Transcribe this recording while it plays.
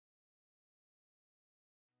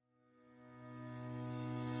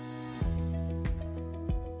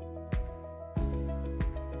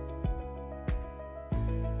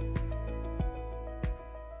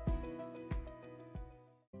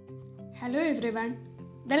Hello everyone,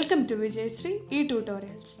 welcome to VIJAYASREE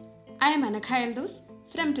e-tutorials. I am ANAKHA ELDOS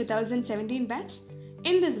from 2017 batch.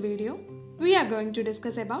 In this video, we are going to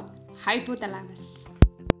discuss about hypothalamus.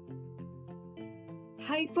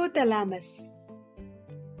 Hypothalamus.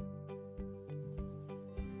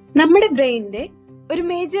 നമ്മുടെ ബ്രെയിനിന്റെ ഒരു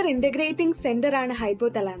major integrating centre ആണ്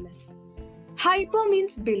hypothalamus. Hypo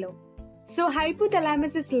means below. So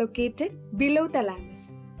hypothalamus is located below thalamus.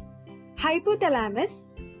 Hypothalamus,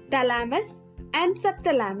 thalamus and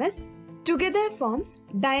subthalamus together forms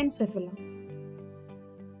diencephalon.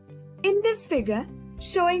 In this figure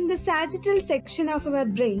showing the sagittal section of our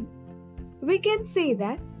brain, we can see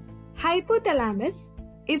that hypothalamus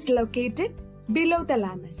is located below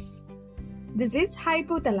thalamus. This is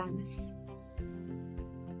hypothalamus.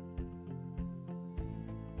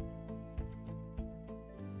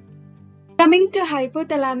 Coming to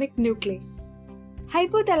hypothalamic nuclei.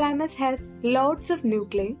 Hypothalamus has lots of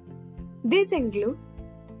nuclei. These include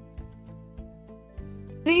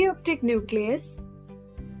preoptic nucleus,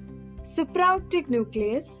 supraoptic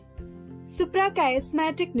nucleus,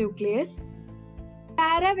 suprachiasmatic nucleus,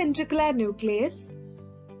 paraventricular nucleus,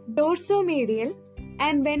 dorsomedial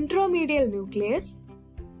and ventromedial nucleus,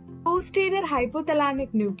 posterior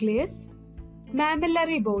hypothalamic nucleus,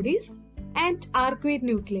 mammillary bodies and arcuate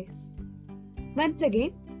nucleus. Once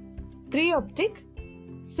again, preoptic,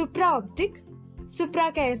 supraoptic,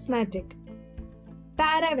 suprachiasmatic,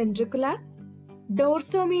 paraventricular,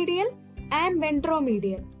 dorsomedial and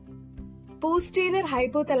ventromedial, posterior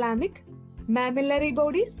hypothalamic, mammillary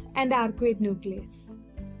bodies and arcuate nucleus.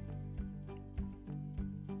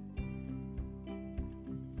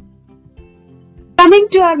 Coming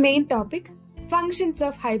to our main topic, functions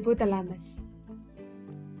of hypothalamus.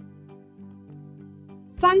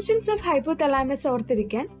 Functions of hypothalamus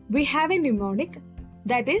orthirikan, we have a mnemonic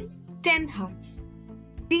that is 10 hearts.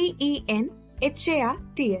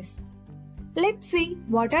 TENHARTS. Let's see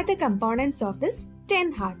what are the components of this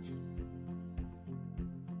 10 hearts.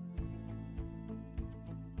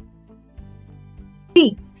 T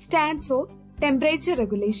stands for temperature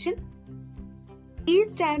regulation. E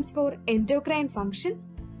stands for endocrine function.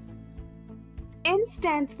 N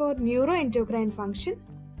stands for neuroendocrine function.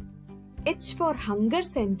 H for hunger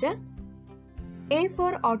center. A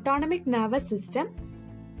for autonomic nervous system.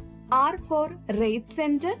 R for rate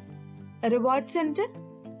center, reward center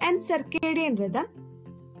and circadian rhythm.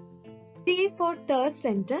 T for thirst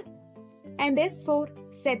center and S for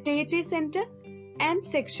satiety center and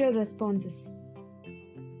sexual responses.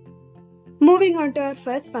 Moving on to our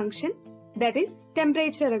first function, that is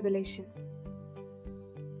temperature regulation.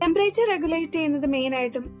 Temperature regulate ചെയ്യുന്നത് main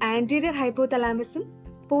ആയിട്ടും anterior hypothalamus ഉം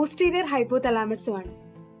posterior hypothalamus ഉമാണ്.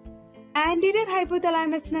 Anterior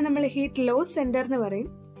hypothalamus നെ നമ്മൾ heat loss center എന്ന് പറയും.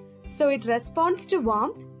 So it responds to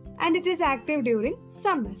warmth and it is active during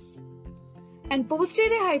summers. And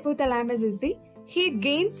posterior hypothalamus is the heat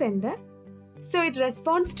gain center. So it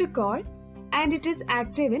responds to cold and it is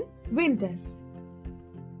active in winters.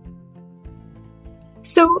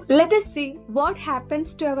 So let us see what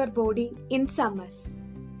happens to our body in summers.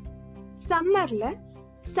 Summerൽ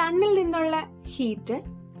സണ്ണിൽ നിന്നുള്ള heat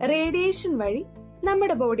radiation വഴി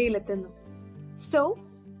നമ്മുടെ ബോഡിയിൽ എത്തുന്നു. So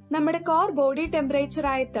നമ്മുടെ core body temperature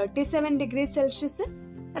ആയ 37 degree Celsius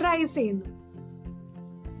rice ചെയ്യുന്നു.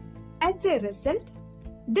 As A result,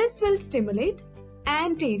 this will stimulate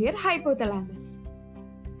anterior hypothalamus.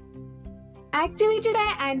 Activated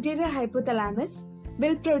ആയ anterior hypothalamus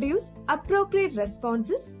will produce appropriate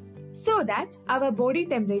responses so that our body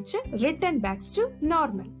temperature return back to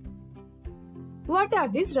normal. What are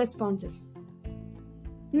these responses?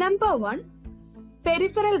 Number 1,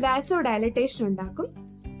 peripheral vasodilatation ഉണ്ടാക്കും.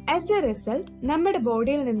 As a result, നമ്മുടെ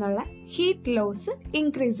ബോഡിയിൽ നിന്നുള്ള heat loss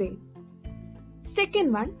increase ചെയ്യും. Second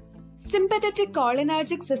one, sympathetic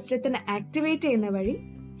cholinergic system activate ചെയ്യുന്ന വഴി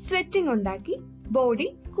sweating ഉണ്ടാക്കി body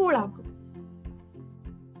cool ആക്കും.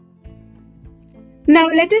 Now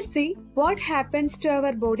let us see what happens to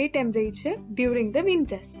our body temperature during the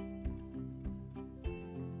winters.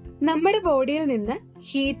 നമ്മുടെ ബോഡിയിൽ നിന്ന്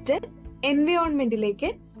ഹീറ്റ്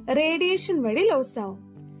എൻവയോൺമെന്റിലേക്ക് റേഡിയേഷൻ വഴി ലോസ് ആവും.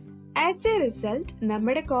 ആസ് എ റിസൾട്ട്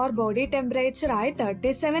നമ്മുടെ കോർ ബോഡി ടെമ്പറേച്ചർ ആയ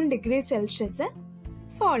 37 ഡിഗ്രി സെൽഷ്യസ്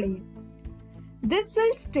ഫോൾ ചെയ്യും. This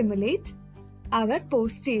will stimulate our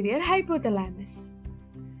posterior hypothalamus.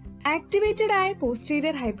 Activated ആയ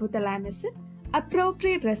posterior hypothalamus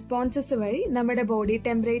appropriate responses വഴി നമ്മുടെ body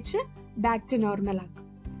temperature back to normal ആക്കും.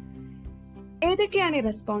 ഏതൊക്കെയാണ് ഈ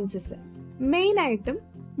റെസ്പോൺസസ്? മെയിൻ ആയിട്ടും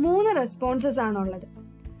 3 റെസ്പോൺസസ് ആണുള്ളത്.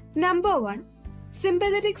 നമ്പർ 1,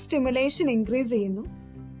 സിമ്പത്തറ്റിക് സ്റ്റിമുലേഷൻ ഇൻക്രീസ് ചെയ്യുന്നു.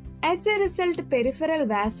 As A result peripheral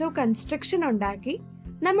വാസോ construction ഉണ്ടാക്കി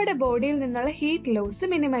നമ്മുടെ ബോഡിയിൽ നിന്നുള്ള ഹീറ്റ് ലോസ്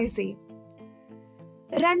മിനിമൈസ് ചെയ്യും.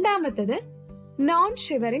 രണ്ടാമത്തത് നോൺ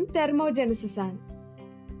ഷിവറിംഗ് തെർമോജെനസിസ് ആണ്.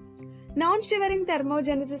 നോൺ ഷിവറിംഗ്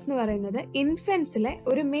തെർമോജെനസിസ് എന്ന് പറയുന്നത് ഇൻഫന്റ്സിലെ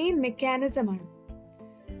ഒരു മെയിൻ മെക്കാനിസം ആണ്.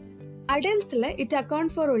 അഡൽട്സിൽ it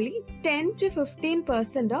account for only 10 to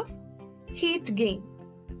 15% of heat gain.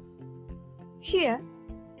 Here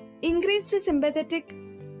increased sympathetic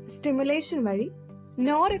stimulation വഴി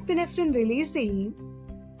നോറെപ്പിനെഫ്രിൻ റിലീസ് ചെയ്യുകയും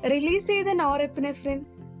റിലീസ് ചെയ്ത നോറെപ്പിനെഫ്രിൻ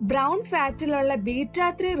ബ്രൗൺ ഫാറ്റിലുള്ള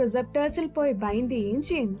ബീറ്റ-3 റിസപ്റ്റേഴ്സിൽ പോയി ബൈൻഡ് ചെയ്യുകയും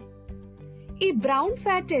ചെയ്യുന്നു. ഈ ബ്രൗൺ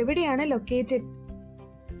ഫാറ്റ് എവിടെയാണ് located?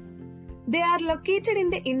 They are located in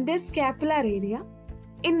the interscapular area,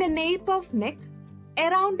 in the nape of neck,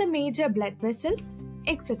 around the major blood vessels,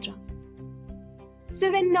 etc. So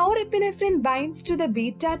when norepinephrine binds to the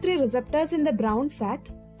beta-3 receptors in the brown fat,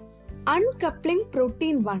 uncoupling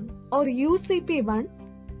protein 1 or UCP1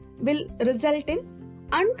 will result in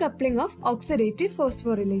uncoupling of oxidative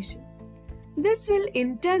phosphorylation. This will in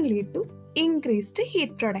turn lead to increased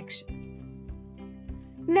heat production.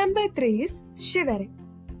 Number 3 is shivering.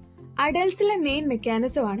 അഡൽട്സിലെ main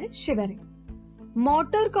mechanism ആണ് shivering.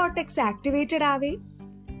 Motor cortex activated ആവുകയും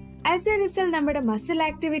as A result നമ്മുടെ muscle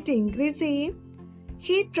activity increase ചെയ്യുകയും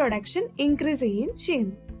heat production increase ചെയ്യുകയും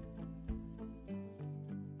ചെയ്യുന്നു.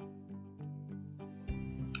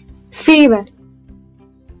 Fever.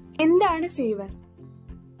 എന്താണ് fever?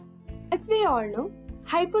 As we all know,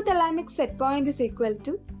 hypothalamic set point is equal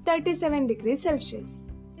to 37 degrees Celsius.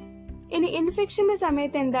 ഇനി ഇൻഫെക്ഷന്റെ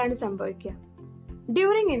സമയത്ത് എന്താണ് സംഭവിക്കുക?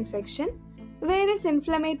 During infection, various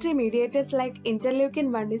inflammatory mediators like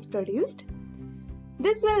interleukin-1 is produced.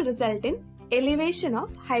 This will result in elevation of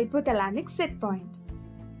hypothalamic set point.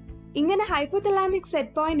 ഇങ്ങനെ hypothalamic set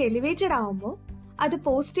point elevated ആവുമ്പോൾ അത്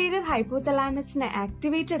posterior hypothalamusനെ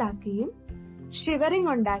activated ആക്കുകയും shivering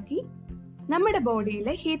ഉണ്ടാക്കി നമ്മുടെ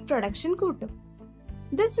ബോഡിയിലെ heat production കൂട്ടും.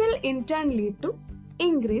 This will in turn lead to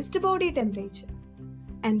increased body temperature.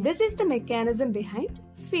 And this is the mechanism behind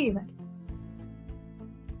fever.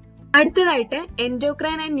 അടുത്തതായിട്ട്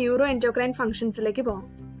endocrine and neuro endocrine ഫംഗ്ഷൻസിലേക്ക് പോകാം.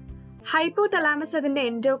 Hypothalamus അതിന്റെ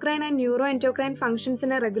endocrine and neuro endocrine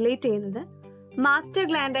ഫംഗ്ഷൻസിനെ regulate ചെയ്യുന്നത് master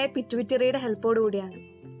ഗ്ലാൻഡായ പിറ്റ്യൂറ്ററിയുടെ ഹെൽപ്പോട് കൂടിയാണ്.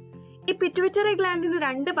 ഈ pituitary ഗ്ലാൻഡിന്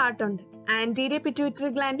 2 പാർട്ടുണ്ട്, anterior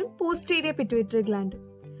pituitary ഗ്ലാൻഡും posterior pituitary ഗ്ലാൻഡും.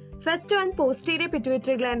 First one posterior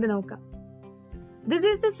pituitary gland നോക്കാം. This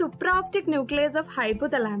is the സുപ്രാപ്റ്റിക് nucleus of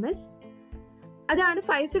hypothalamus. അതാണ്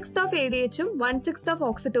 5/6 of ADHഉം 1/6 of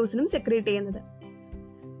ഓക്സിറ്റോസിനും secrete ചെയ്യുന്നത്.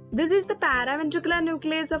 This is the paraventricular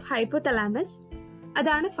nucleus of hypothalamus.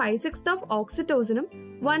 അതാണ് 5/6 of ഓക്സിറ്റോസിനും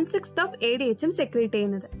 1/6 of ADHഉം secrete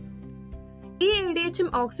ചെയ്യുന്നത്. ഈ ADHഉം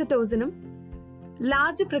ഓക്സിറ്റോസിനും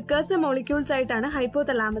large പ്രിക്കഴ്സർ molecules ആയിട്ടാണ്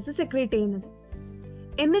hypothalamus secrete ചെയ്യുന്നത്.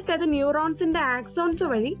 എന്നിട്ട് അത് ന്യൂറോൺസിന്റെ ആക്സോൺസ്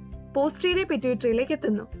വഴി പോസ്റ്റീരിയർ പിറ്റ്യൂട്ടറിയിലേക്ക്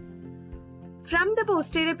എത്തുന്നു. From the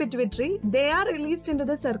posterior pituitary, they are released into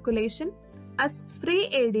the circulation as free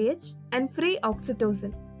ADH and free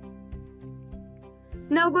oxytocin.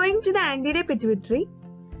 Now going to the anterior pituitary,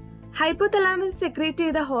 hypothalamus secrete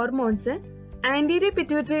ചെയ്ത hormones anterior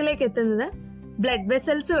pituitaryയിലേക്ക് എത്തുന്നത് blood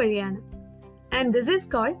vessels വഴിയാണ്. And this is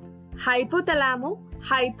called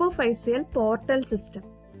hypothalamo-hypophyseal portal system.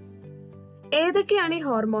 ഏതൊക്കെയാണ് ഈ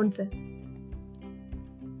hormones?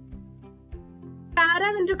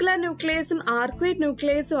 പാരാവെൻട്രിക്കുലർ ന്യൂക്ലിയസും ആർക്വേറ്റ്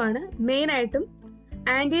ന്യൂക്ലിയസും ആണ് main ആയിട്ടും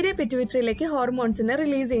anterior പിറ്റ്യൂട്ടറിയിലേക്ക് ഹോർമോൺസിനെ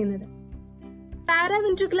release ചെയ്യുന്നത്.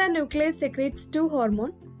 Paraventricular nucleus secretes 2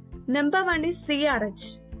 hormones. Number 1 is CRH,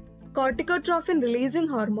 corticotrophin releasing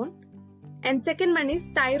hormone, and second one is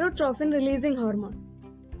thyrotrophin releasing hormone.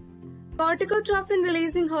 Corticotrophin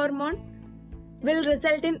releasing hormone will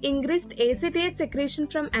result in increased ACTH secretion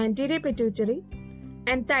from anterior pituitary,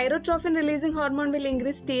 and thyrotrophin releasing hormone will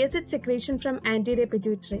increase TSH secretion from anterior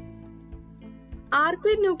pituitary.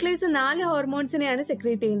 Arcuate nucleus 4 ഹോർമോൺസിനെയാണ്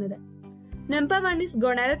secrete ചെയ്യുന്നത്. Number 1 is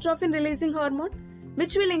gonadotrophin releasing hormone,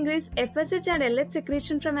 which will increase FSH and LH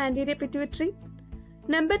secretion from anterior pituitary.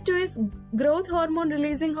 Number 2 is growth hormone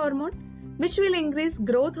releasing hormone, which will increase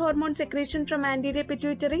growth hormone secretion from anterior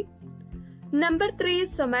pituitary. Number 3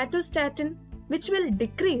 is somatostatin, which will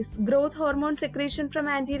decrease growth hormone secretion from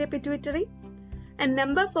anterior pituitary. And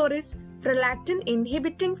number 4 is prolactin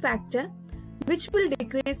inhibiting factor, which will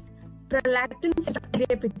decrease prolactin from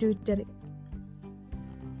anterior pituitary.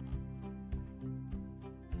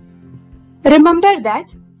 Remember that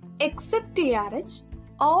except TRH,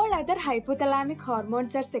 all other hypothalamic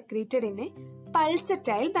hormones are secreted in a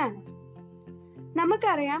pulsatile manner.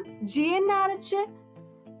 നമുക്കറിയാം GnRH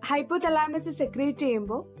hypothalamus secrete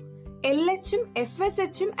ചെയ്യുമ്പോൾ LHഉം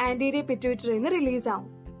FSHഉം anterior പിറ്റ്യൂട്ടറിയിൽ നിന്ന് release ആവും.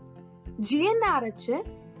 GnRH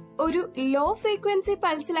ഒരു low frequency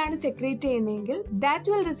പൾസിലാണ് secrete ചെയ്യുന്നതെങ്കിൽ that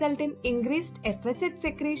will result in increased FSH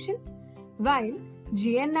secretion, while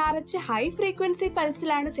GnRH high frequency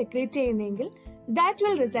പൾസിലാണ് secrete ചെയ്യുന്നതെങ്കിൽ that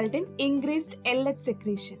will result in increased LH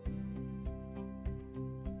secretion.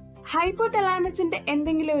 ഹൈപ്പോതലാമസിന്റെ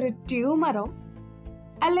എന്തെങ്കിലും ഒരു ട്യൂമറോ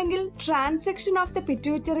അല്ലെങ്കിൽ ട്രാൻസാക്ഷൻ ഓഫ് ദ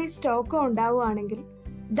പിറ്റ്യൂട്ടറി സ്റ്റോക്കോ ഉണ്ടാവുകയാണെങ്കിൽ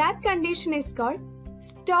that condition is called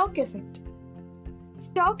stock effect.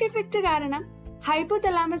 Stock effect കാരണം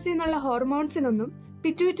ഹൈപ്പോതലാമസിൽ നിന്നുള്ള ഹോർമോൺസിനൊന്നും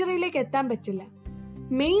പിറ്റ്യൂട്ടറിയിലേക്ക് എത്താൻ പറ്റില്ല,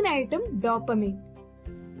 main ആയിട്ടും ഡോപ്പമീൻ.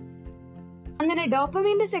 അങ്ങനെ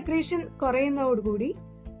ഡോപ്പമീന്റെ സെക്രീഷൻ കുറയുന്നതോടുകൂടി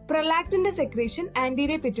പ്രൊലാക്റ്റിന്റെ സെക്രീഷൻ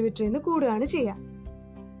ആന്റീരിയർ പിറ്റ്യൂട്ടറിയിൽ നിന്ന് കൂടുകയാണ് ചെയ്യുക.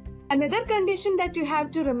 Another condition that you have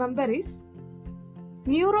to remember is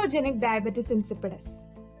neurogenic diabetes insipidus.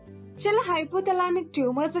 ചില ഹൈപ്പോതലാമിക്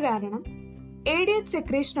ട്യൂമേഴ്സ് കാരണം ADH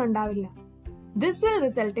സെക്രീഷൻ ഉണ്ടാവില്ല. This will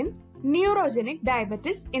result in neurogenic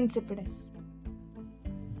diabetes insipidus.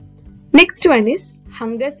 Next one is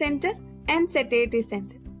hunger center and satiety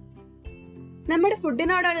center. നമ്മുടെ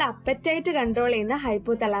ഫുഡിനോടുള്ള apatite control ചെയ്യുന്ന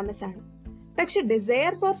hypothalamus ആണ്. പക്ഷെ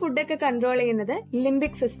desire for food ഒക്കെ control ചെയ്യുന്നത്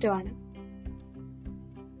limbic system ആണ്.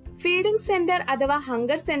 ഫീഡിംഗ് സെന്റർ അഥവാ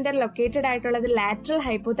ഹങ്കർ സെന്റർ ലൊക്കേറ്റഡ് ആയിട്ടുള്ളത് lateral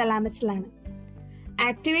ഹൈപ്പോതലാമസിലാണ്.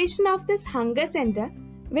 Activation of this hunger centre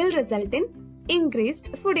will result in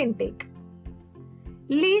increased food intake.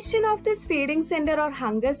 Lesion of this feeding center or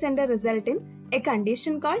hunger center result in a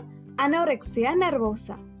condition called anorexia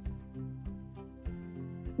nervosa.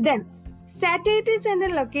 Then, satiety center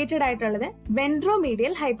located ആയിട്ടുള്ളത്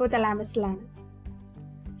ventromedial hypothalamusലാണ്.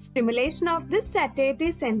 Stimulation of this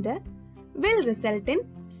satiety center will result in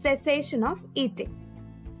cessation of eating.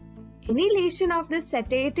 Any lesion of this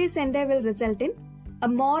satiety center will result in a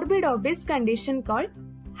morbid obese condition called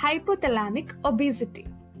hypothalamic obesity.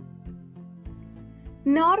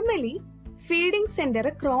 Normally feeding centre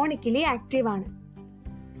chronically active ആണ്.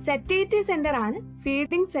 സറ്റേറ്റി centre ആണ്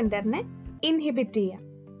feeding സെന്ററിനെ inhibit ചെയ്യുക.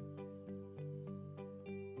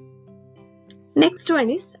 Next one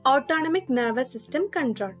is autonomic nervous system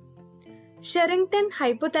control. ഷെറിംഗ്ടൺ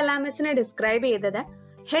ഹൈപ്പോതലാമസിനെ describe ചെയ്തത്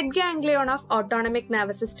head ganglion of autonomic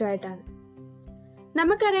nervous system ആയിട്ടാണ്.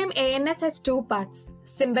 നമുക്കറിയാം ANS has two parts,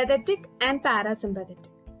 sympathetic and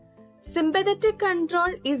parasympathetic. Sympathetic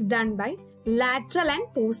control is done by lateral and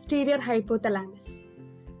posterior hypothalamus.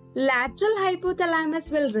 Lateral hypothalamus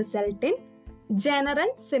will result in general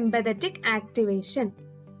sympathetic activation.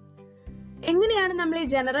 എങ്ങനെയാണ് നമ്മൾ ഈ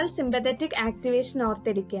general sympathetic activation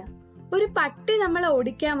ഓർത്തിരിക്കുക? ഒരു പട്ടി നമ്മളെ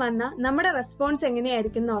ഓടിക്കാൻ വന്ന നമ്മുടെ റെസ്പോൺസ്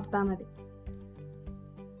എങ്ങനെയായിരിക്കും എന്ന് ഓർത്താൽ മതി.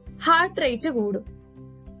 ഹാർട്ട് റേറ്റ് കൂടും,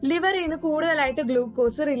 ലിവറിൽ നിന്ന് കൂടുതലായിട്ട്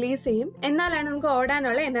ഗ്ലൂക്കോസ് റിലീസ് ചെയ്യും, എന്നാലാണ് നമുക്ക്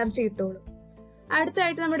ഓടാനുള്ള എനർജി കിട്ടുള്ളൂ.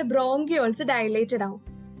 അടുത്തായിട്ട് നമ്മുടെ ബ്രോങ്കിയോൾസ് ഡയലേറ്റഡ് ആവും,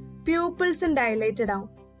 പ്യൂപ്പിൾസും ഡയലേറ്റഡ് ആവും,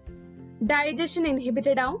 ഡൈജഷൻ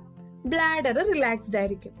ഇൻഹിബിറ്റഡ് ആവും, ബ്ലാഡർ റിലാക്സ്ഡ്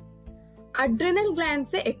ആയിരിക്കും. അഡ്രിനൽ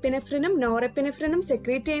ഗ്ലാൻസ് എപ്പിനെഫ്രിനും നോറെപ്പിനെഫ്രിനും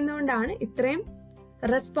സെക്രീറ്റ് ചെയ്യുന്നതുകൊണ്ടാണ് ഇത്രയും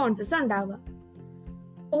റെസ്പോൺസസ് ഉണ്ടാവുക.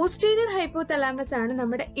 പോസ്റ്റീരിയർ ഹൈപ്പോതലാമസ് ആണ്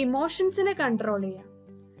നമ്മുടെ ഇമോഷൻസിനെ കൺട്രോൾ ചെയ്യുക.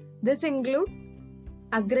 This include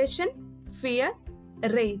aggression, fear,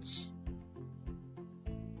 rage.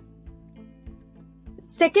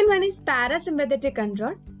 Second one is parasympathetic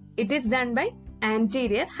control. It is done by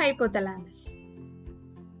anterior hypothalamus.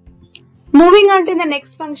 Moving on to the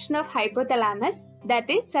next function of hypothalamus, that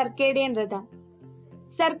is circadian rhythm.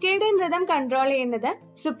 Circadian rhythm control ചെയ്യുന്നത്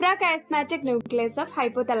suprachiasmatic nucleus of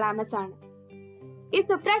hypothalamus ആണ്. ഈ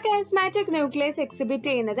suprachiasmatic nucleus exhibit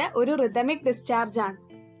ചെയ്യുന്നത് ഒരു rhythmic discharge ആണ്.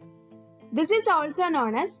 This is also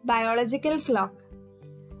known as biological clock.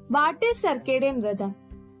 What is circadian rhythm?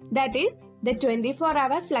 That is the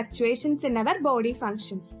 24-hour fluctuations in our body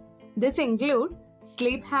functions. This include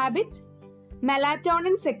sleep habits,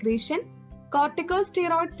 melatonin secretion,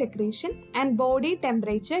 corticosteroid secretion, and body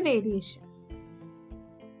temperature variation.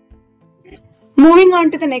 Moving on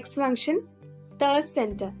to the next function, thirst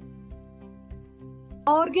center.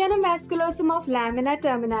 Organum vasculosum of lamina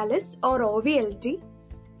terminalis or OVLT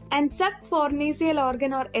and subfornicial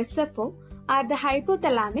organ or SFO are the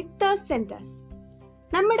hypothalamic thirst centers.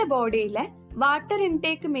 നമ്മുടെ ബോഡിയിലെ water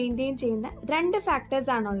intake maintain ചെയ്യുന്ന രണ്ട് factors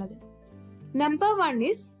ആണുള്ളത്. Number 1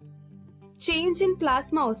 is change in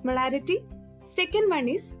plasma osmolarity, second one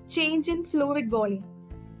is change in fluid volume.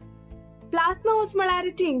 Plasma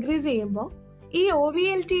osmolarity increase ചെയ്യുമ്പോൾ ഈ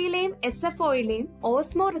OVLTയിലെയും SFOയിലെയും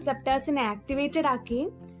Osmo റിസപ്റ്റേഴ്സിനെ activated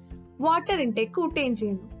ആക്കുകയും water intake കൂട്ടുകയും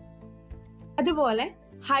ചെയ്യുന്നു. അതുപോലെ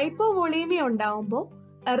ഹൈപ്പോവോളീമിയ ഉണ്ടാവുമ്പോൾ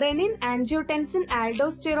renin, angiotensin,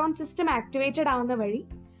 aldosterone system activated ആവുന്ന വഴി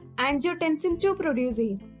ആൻജിയോടെൻസിൻ 2 പ്രൊഡ്യൂസ്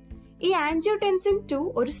ചെയ്യും. ഈ ആൻജിയോടെൻസിൻ 2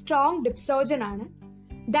 ഒരു സ്ട്രോങ് ഡിപ്സോജൻ ആണ്.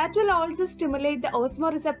 That will also stimulate the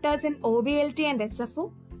osmoreceptors in OVLT and SFO.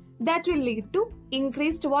 That will lead to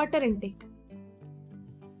increased water intake.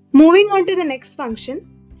 Moving on to the next function,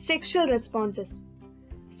 sexual responses.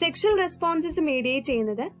 Sexual responses മീഡിയേറ്റ്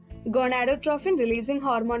ചെയ്യുന്നത് ഗൊണാഡോട്രോഫിൻ releasing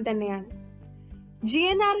hormone തന്നെയാണ്.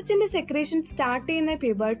 GnRHന്റെ secretion start ചെയ്യുന്ന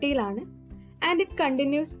പ്യൂബർട്ടിയിലാണ് and it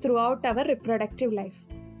continuous through out our reproductive life.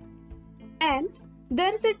 And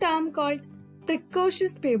there is a term called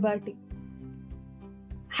precocious puberty.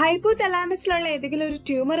 ഹൈപ്പോതലാമസിലുള്ള ഏതെങ്കിലും ഒരു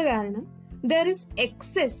tumour കാരണം there is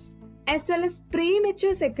excess as well as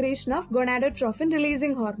premature secretion of gonadotrophin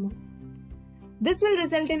releasing hormone. This will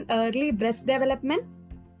result in early breast development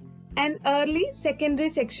and early secondary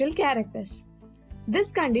sexual characters.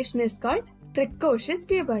 This condition is called precocious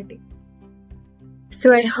puberty.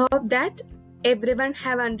 So I hope that everyone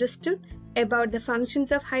have understood about the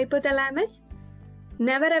functions of hypothalamus.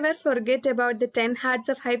 Never ever forget about the 10 hearts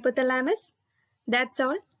of hypothalamus. That's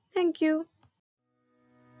all. Thank you.